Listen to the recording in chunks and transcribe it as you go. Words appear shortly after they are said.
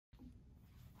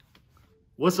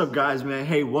What's up, guys, man?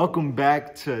 Hey, welcome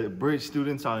back to Bridge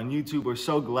Students on YouTube. We're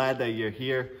so glad that you're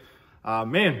here.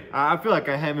 Man, I feel like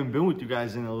I haven't been with you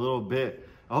guys in a little bit.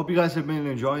 I hope you guys have been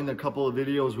enjoying the couple of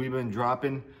videos we've been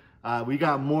dropping. We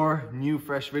got more new,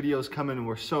 fresh videos coming, and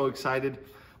we're so excited.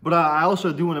 But I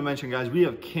also do want to mention, guys, we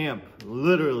have camp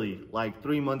literally like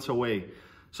 3 months away.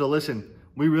 So listen,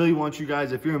 we really want you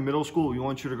guys, if you're in middle school, we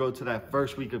want you to go to that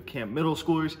first week of camp. Middle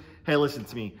schoolers, hey, listen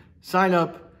to me. Sign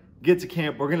up. Get to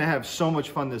camp. We're going to have so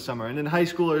much fun this summer. And then high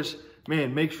schoolers,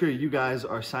 man, make sure you guys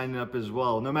are signing up as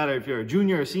well. No matter if you're a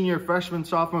junior, a senior, freshman,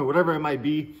 sophomore, whatever it might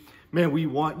be, man, we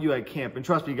want you at camp. And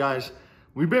trust me, guys,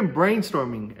 we've been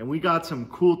brainstorming and we got some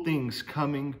cool things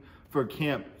coming for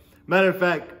camp. Matter of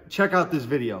fact, check out this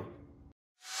video.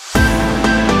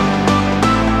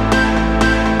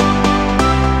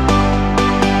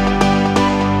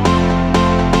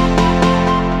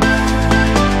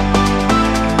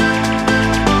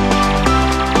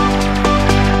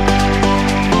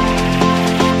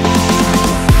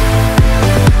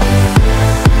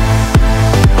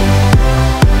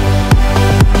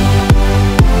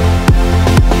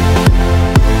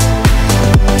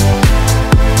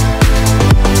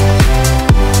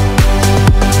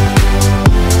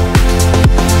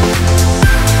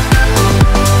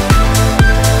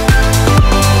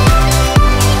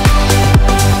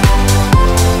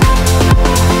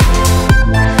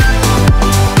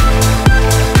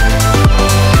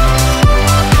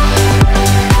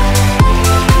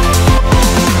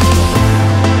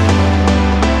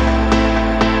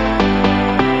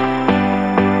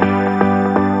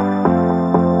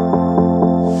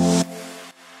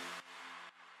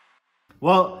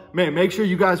 Well, man, make sure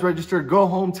you guys register. Go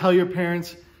home, tell your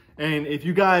parents. And if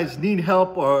you guys need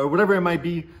help or whatever it might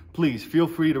be, please feel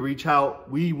free to reach out.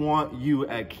 We want you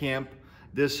at camp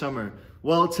this summer.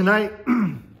 Well, tonight,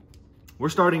 we're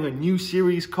starting a new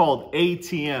series called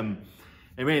ATM.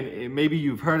 And man, maybe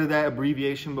you've heard of that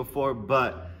abbreviation before,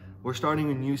 but we're starting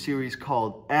a new series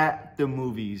called At the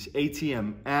Movies.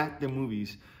 ATM, At the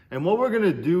Movies. And what we're going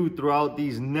to do throughout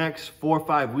these next 4 or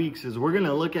 5 weeks is we're going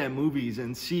to look at movies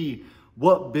and see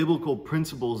what biblical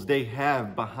principles they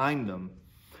have behind them.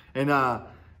 And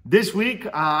this week,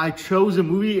 I chose a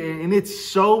movie, and it's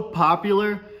so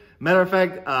popular. Matter of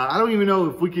fact, I don't even know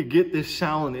if we could get this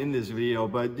sound in this video,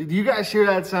 but did you guys hear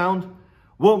that sound?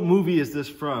 What movie is this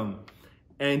from?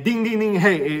 And ding, ding, ding.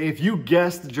 Hey, if you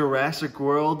guessed Jurassic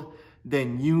World,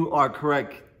 then you are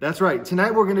correct. That's right.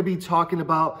 Tonight, we're going to be talking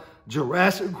about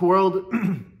Jurassic World,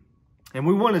 and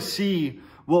we want to see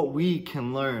what we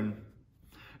can learn.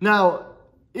 Now,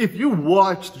 if you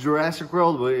watched Jurassic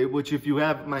World, which if you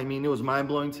have, I mean, it was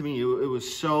mind-blowing to me. It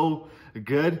was so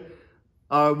good.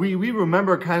 We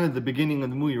remember kind of the beginning of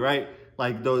the movie, right?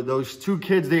 Like those two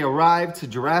kids, they arrive to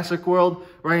Jurassic World,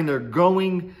 right? And they're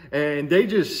going, and they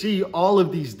just see all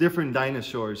of these different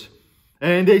dinosaurs.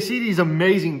 And they see these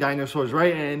amazing dinosaurs,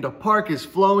 right? And the park is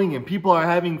flowing and people are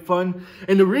having fun.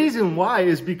 And the reason why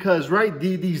is because, right,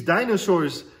 these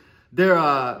dinosaurs,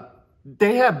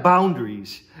 they have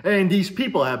boundaries, and these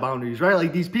people have boundaries, right?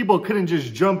 Like these people couldn't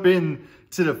just jump in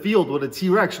to the field with a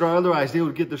T-Rex, or otherwise they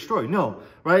would get destroyed. No,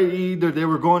 right? Either they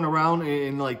were going around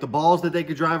in like the balls that they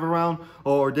could drive around,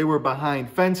 or they were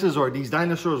behind fences, or these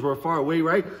dinosaurs were far away,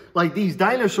 right? Like these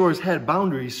dinosaurs had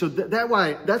boundaries. So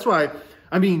that's why,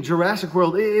 I mean, Jurassic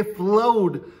World, it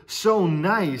flowed so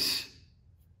nice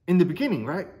in the beginning,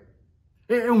 right?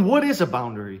 And what is a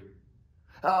boundary?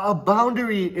 A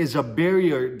boundary is a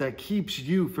barrier that keeps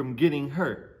you from getting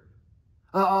hurt.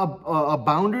 A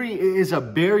boundary is a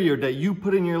barrier that you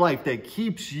put in your life that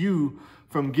keeps you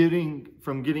from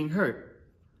getting hurt.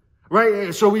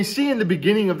 Right? So we see in the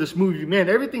beginning of this movie, man,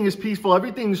 everything is peaceful,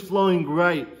 everything's flowing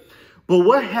right. But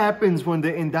what happens when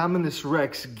the Indominus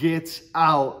Rex gets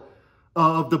out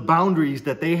of the boundaries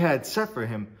that they had set for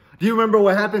him? Do you remember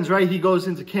what happens, right? He goes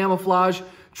into camouflage,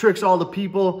 tricks all the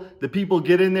people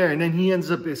get in there, and then he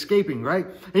ends up escaping, right?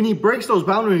 And he breaks those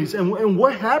boundaries, and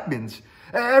what happens?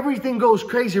 Everything goes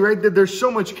crazy, right? There's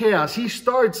so much chaos. He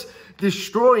starts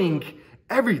destroying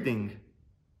everything.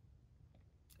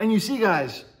 And you see,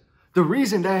 guys, the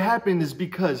reason that happened is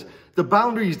because the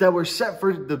boundaries that were set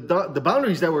for the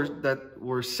boundaries that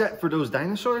were set for those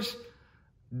dinosaurs,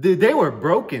 they were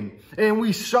broken. And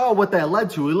we saw what that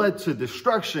led to. It led to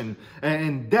destruction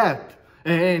and death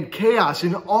and chaos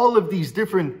and all of these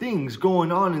different things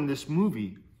going on in this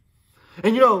movie.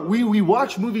 And you know, we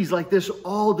watch movies like this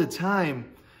all the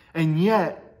time, and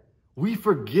yet we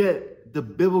forget the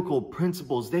biblical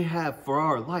principles they have for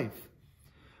our life.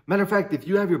 Matter of fact, if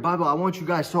you have your Bible, I want you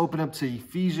guys to open up to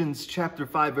Ephesians chapter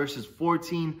 5, verses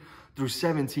 14 through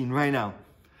 17 right now.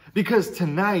 Because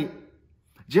tonight,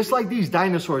 just like these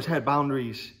dinosaurs had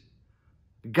boundaries,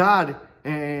 God,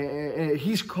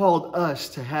 He's called us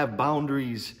to have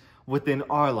boundaries within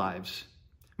our lives.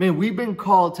 Man, we've been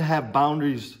called to have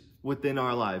boundaries within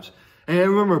our lives. And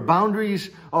remember, boundaries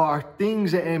are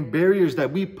things and barriers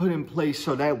that we put in place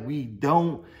so that we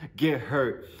don't get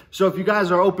hurt. So if you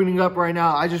guys are opening up right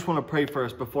now, I just want to pray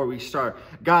first before we start.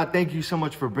 God, thank you so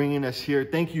much for bringing us here.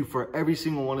 Thank you for every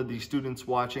single one of these students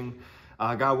watching.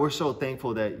 God, we're so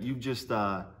thankful that you just,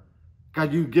 God,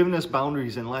 you've given us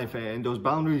boundaries in life, and those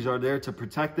boundaries are there to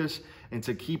protect us and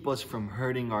to keep us from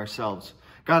hurting ourselves.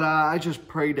 God, I just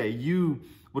pray that you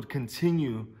would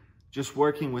continue just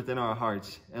working within our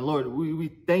hearts. And Lord, we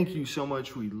thank you so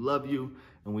much. We love you,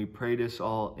 and we pray this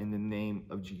all in the name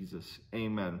of Jesus.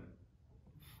 Amen.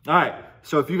 All right,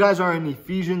 so if you guys are in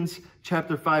Ephesians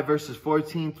chapter 5, verses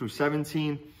 14 through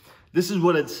 17, this is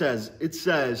what it says. It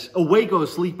says, "Awake, O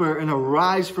sleeper, and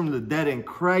arise from the dead, and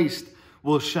Christ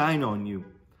will shine on you.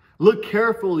 Look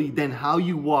carefully then how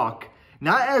you walk,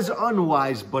 not as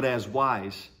unwise, but as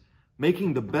wise,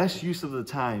 making the best use of the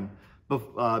time,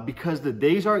 because the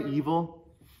days are evil.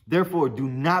 Therefore, do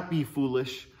not be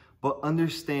foolish, but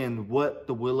understand what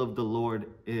the will of the Lord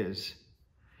is."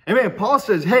 And man, Paul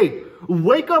says, hey,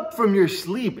 wake up from your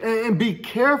sleep and be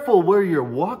careful where you're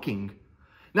walking.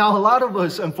 Now, a lot of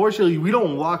us, unfortunately, we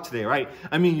don't walk today, right?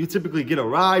 I mean, you typically get a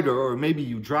ride or maybe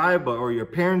you drive or your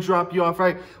parents drop you off,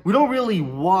 right? We don't really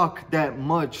walk that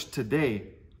much today.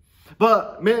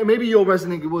 But maybe you'll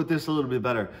resonate with this a little bit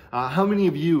better. How many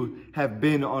of you have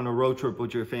been on a road trip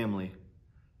with your family?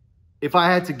 If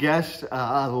I had to guess,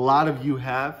 a lot of you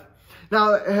have.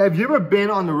 Now, have you ever been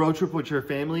on the road trip with your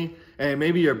family and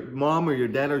maybe your mom or your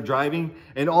dad are driving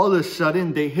and all of a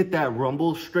sudden they hit that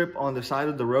rumble strip on the side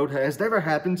of the road? Has that ever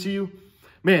happened to you?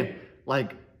 Man,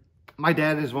 like my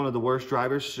dad is one of the worst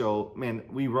drivers. So man,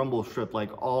 we rumble strip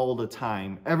like all the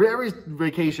time. Every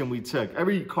vacation we took,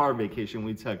 every car vacation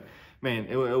we took, man,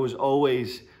 it was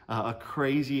always a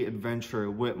crazy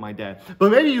adventure with my dad.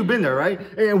 But maybe you've been there, right?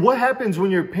 And what happens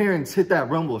when your parents hit that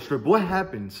rumble strip? What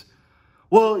happens?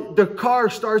 Well, the car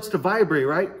starts to vibrate,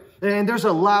 right? And there's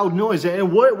a loud noise.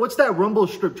 And what's that rumble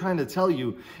strip trying to tell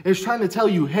you? It's trying to tell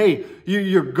you, hey,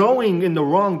 you're going in the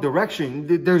wrong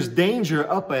direction. There's danger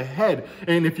up ahead.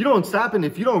 And if you don't stop and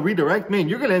if you don't redirect, man,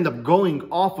 you're going to end up going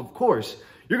off of course.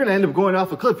 You're going to end up going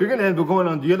off a cliff. You're going to end up going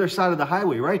on the other side of the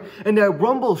highway, right? And that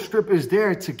rumble strip is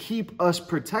there to keep us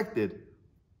protected.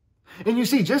 And you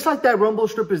see, just like that rumble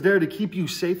strip is there to keep you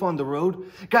safe on the road,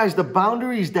 guys, the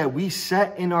boundaries that we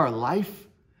set in our life,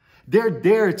 they're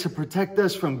there to protect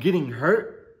us from getting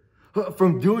hurt,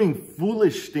 from doing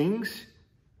foolish things.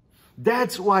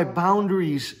 That's why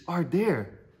boundaries are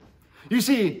there. You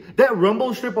see, that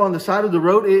rumble strip on the side of the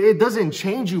road, it doesn't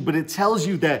change you, but it tells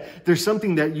you that there's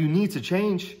something that you need to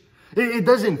change. It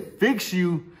doesn't fix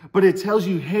you, but it tells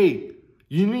you, hey,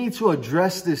 you need to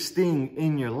address this thing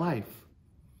in your life.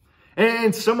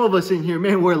 And some of us in here,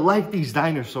 man, we're like these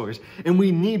dinosaurs and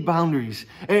we need boundaries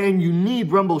and you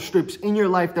need rumble strips in your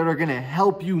life that are going to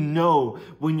help you know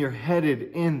when you're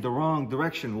headed in the wrong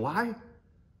direction. Why?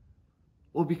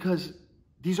 Well, because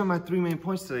these are my three main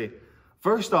points today.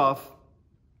 First off,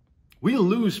 we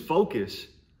lose focus.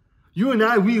 You and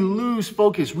I, we lose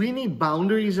focus. We need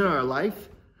boundaries in our life,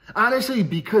 honestly,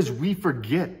 because we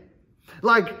forget.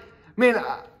 Like, man,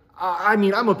 I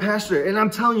mean, I'm a pastor and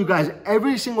I'm telling you guys,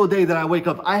 every single day that I wake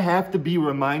up, I have to be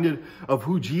reminded of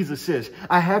who Jesus is.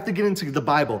 I have to get into the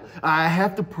Bible. I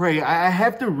have to pray. I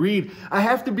have to read. I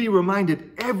have to be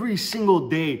reminded every single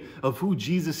day of who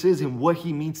Jesus is and what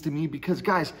he means to me because,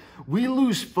 guys, we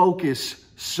lose focus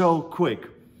so quick.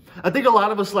 I think a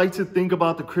lot of us like to think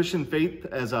about the Christian faith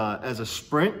as a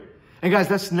sprint. And guys,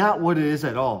 that's not what it is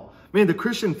at all. Man, the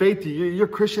Christian faith, your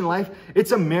Christian life,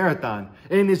 it's a marathon.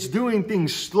 And it's doing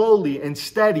things slowly and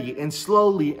steady and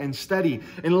slowly and steady.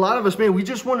 And a lot of us, man, we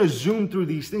just want to zoom through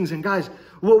these things. And guys,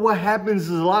 what happens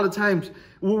is a lot of times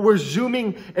we're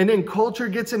zooming and then culture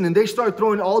gets in and they start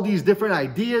throwing all these different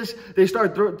ideas. They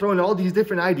start throwing all these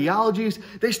different ideologies.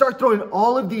 They start throwing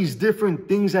all of these different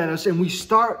things at us and we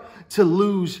start to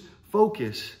lose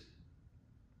focus.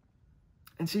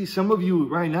 And see, some of you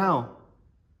right now,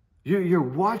 you're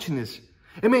watching this.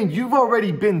 And man, you've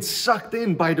already been sucked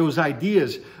in by those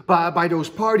ideas, by those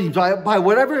parties, by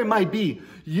whatever it might be.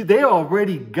 They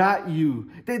already got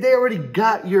you. They already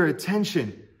got your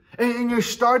attention. And you're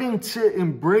starting to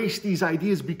embrace these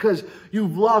ideas because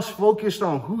you've lost focus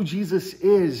on who Jesus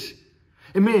is.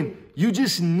 And man, you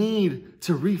just need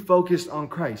to refocus on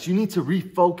Christ. You need to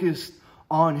refocus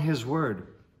on his word.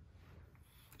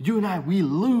 You and I, we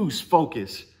lose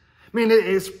focus. I mean,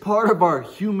 it's part of our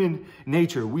human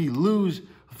nature. We lose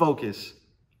focus.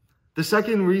 The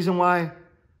second reason why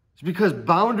is because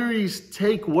boundaries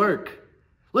take work.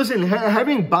 Listen,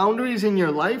 having boundaries in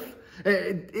your life,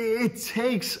 it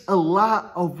takes a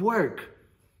lot of work.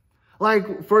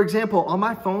 Like, for example, on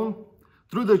my phone,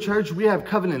 through the church, we have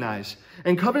Covenant Eyes.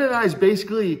 And Covenant Eyes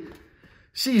basically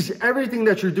sees everything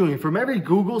that you're doing. From every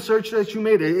Google search that you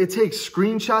made, it takes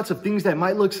screenshots of things that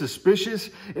might look suspicious.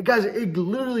 Guys, it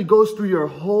literally goes through your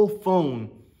whole phone.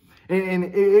 And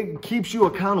it keeps you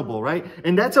accountable, right?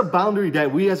 And that's a boundary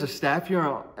that we as a staff here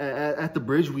at the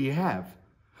Bridge, we have.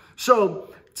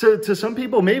 So to some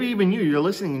people, maybe even you're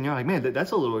listening and you're like, man,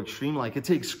 that's a little extreme. Like, it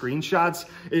takes screenshots.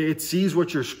 It sees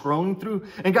what you're scrolling through.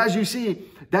 And guys, you see,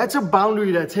 that's a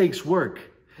boundary that takes work.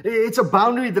 It's a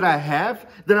boundary that I have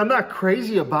that I'm not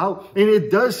crazy about. And it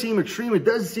does seem extreme. It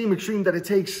does seem extreme that it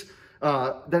takes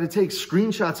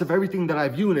screenshots of everything that I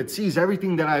view, and it sees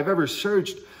everything that I've ever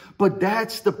searched. But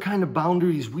that's the kind of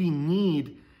boundaries we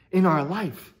need in our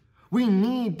life. We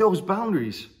need those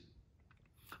boundaries.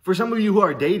 For some of you who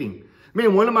are dating,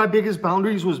 man, one of my biggest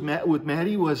boundaries was with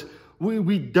Maddie was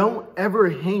we don't ever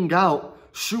hang out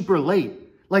super late.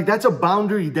 Like, that's a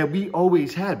boundary that we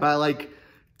always had. By like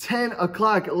 10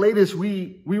 o'clock latest,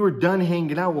 we were done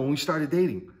hanging out when we started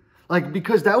dating. Like,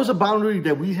 because that was a boundary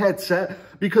that we had set,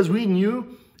 because we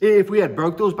knew if we had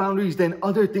broke those boundaries, then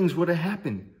other things would have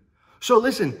happened. So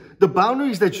listen, the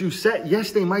boundaries that you set,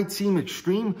 yes, they might seem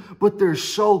extreme, but they're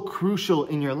so crucial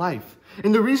in your life.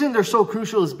 And the reason they're so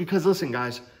crucial is because, listen,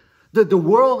 guys, the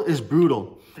world is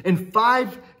brutal. And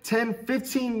 5, 10,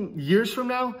 15 years from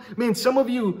now, man, some of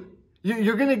you're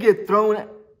going to get thrown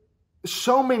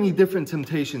so many different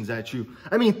temptations at you.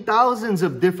 I mean, thousands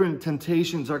of different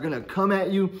temptations are going to come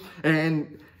at you,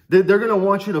 and they're going to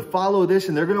want you to follow this,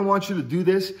 and they're going to want you to do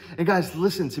this. And guys,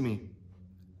 listen to me.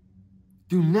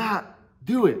 Do not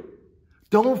do it.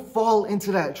 Don't fall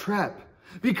into that trap.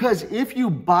 Because if you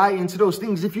buy into those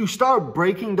things, if you start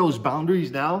breaking those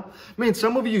boundaries now, man,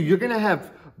 some of you, you're going to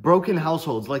have broken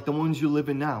households like the ones you live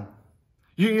in now.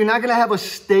 You're not going to have a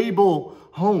stable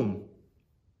home.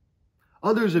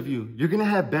 Others of you, you're going to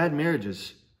have bad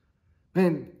marriages.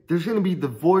 Man, there's going to be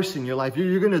divorce in your life.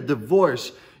 You're going to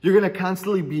divorce. You're going to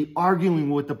constantly be arguing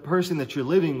with the person that you're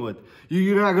living with.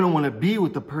 You're not going to want to be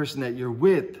with the person that you're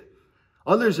with.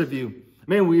 Others of you,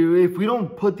 man, if we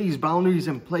don't put these boundaries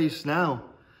in place now,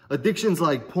 addictions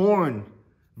like porn,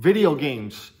 video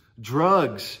games,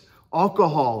 drugs,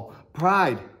 alcohol,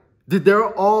 pride,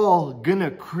 they're all gonna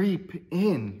creep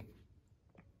in.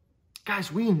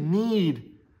 Guys, we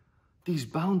need these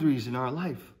boundaries in our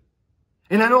life.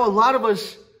 And I know a lot of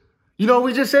us,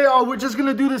 we just say, oh, we're just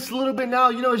gonna do this a little bit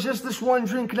now. It's just this one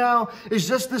drink now. It's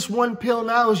just this one pill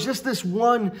now. It's just this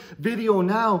one video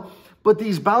now. But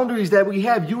these boundaries that we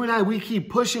have, you and I, we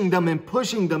keep pushing them and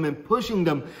pushing them and pushing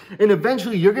them. And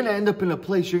eventually you're going to end up in a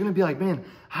place, you're going to be like, man,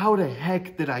 how the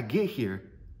heck did I get here?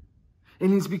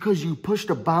 And it's because you pushed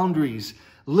the boundaries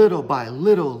little by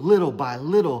little, little by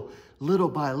little, little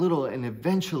by little. And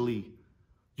eventually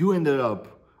you ended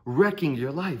up wrecking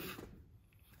your life.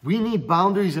 We need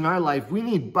boundaries in our life. We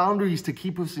need boundaries to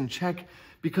keep us in check,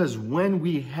 because when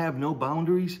we have no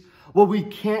boundaries, well, we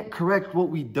can't correct what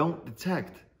we don't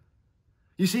detect.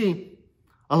 You see,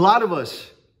 a lot of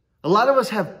us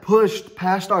have pushed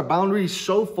past our boundaries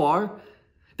so far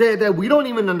that we don't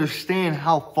even understand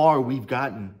how far we've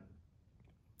gotten.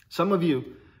 Some of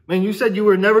you, man, you said you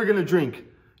were never going to drink.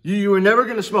 You were never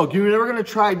going to smoke. You were never going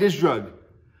to try this drug.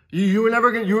 You were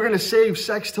going to save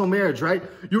sex till marriage, right?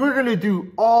 You were going to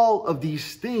do all of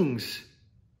these things.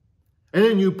 And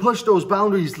then you push those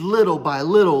boundaries little by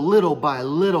little, little by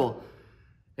little.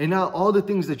 And now all the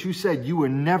things that you said you were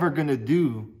never going to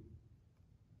do,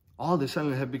 all of a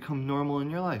sudden have become normal in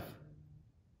your life.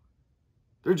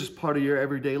 They're just part of your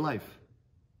everyday life.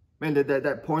 Man,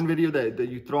 that porn video that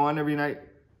you throw on every night,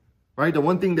 right? The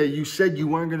one thing that you said you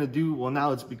weren't going to do, well,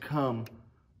 now it's become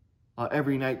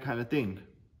every night kind of thing.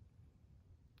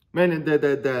 Man,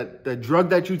 that drug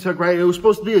that you took, right? It was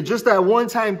supposed to be just that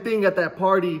one-time thing at that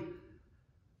party.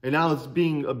 And now it's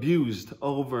being abused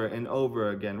over and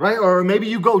over again, right? Or maybe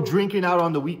you go drinking out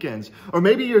on the weekends. Or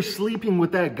maybe you're sleeping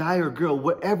with that guy or girl.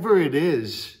 Whatever it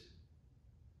is,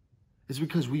 it's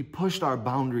because we pushed our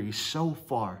boundaries so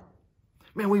far.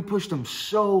 Man, we pushed them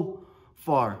so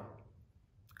far.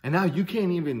 And now you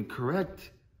can't even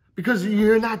correct, because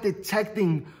you're not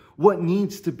detecting what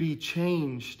needs to be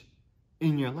changed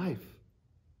in your life.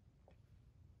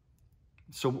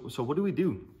 So what do we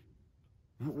do?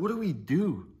 What do we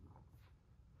do?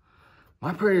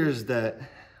 My prayer is that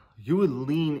you would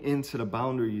lean into the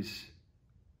boundaries,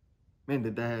 man,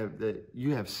 that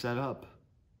you have set up.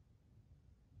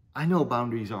 I know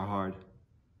boundaries are hard.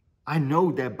 I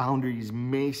know that boundaries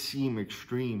may seem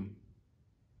extreme,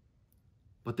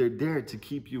 but they're there to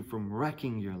keep you from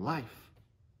wrecking your life.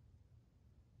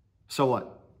 So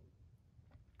what?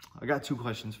 I got 2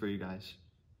 questions for you guys.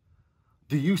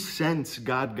 Do you sense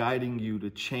God guiding you to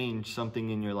change something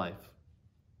in your life?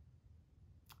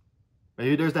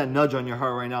 Maybe there's that nudge on your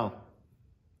heart right now.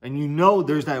 And you know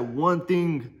there's that one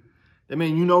thing that,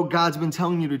 man, you know God's been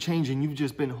telling you to change and you've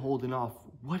just been holding off.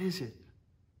 What is it?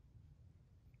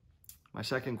 My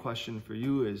second question for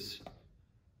you is,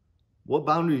 what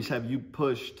boundaries have you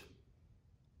pushed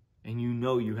and you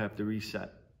know you have to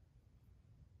reset?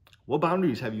 What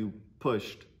boundaries have you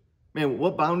pushed? Man,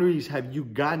 what boundaries have you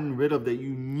gotten rid of that you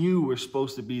knew were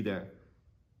supposed to be there?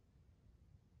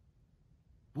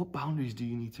 What boundaries do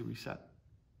you need to reset?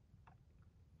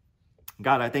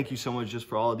 God, I thank you so much just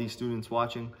for all of these students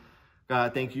watching. God,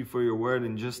 I thank you for your word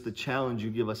and just the challenge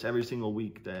you give us every single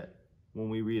week that when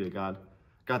we read it, God.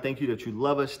 God, thank you that you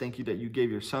love us. Thank you that you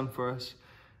gave your son for us.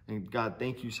 And God,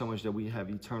 thank you so much that we have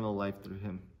eternal life through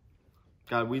him.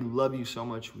 God, we love you so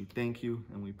much. We thank you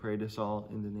and we pray this all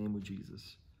in the name of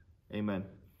Jesus. Amen.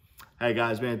 Hey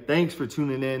guys, man, thanks for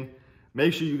tuning in.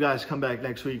 Make sure you guys come back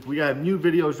next week. We got new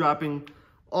videos dropping,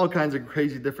 all kinds of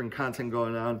crazy different content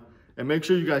going on. And make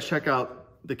sure you guys check out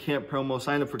the camp promo.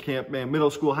 Sign up for camp, man.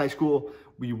 Middle school, high school.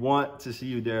 We want to see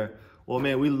you there. Well,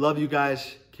 man, we love you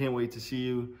guys. Can't wait to see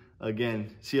you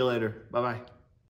again. See you later. Bye-bye.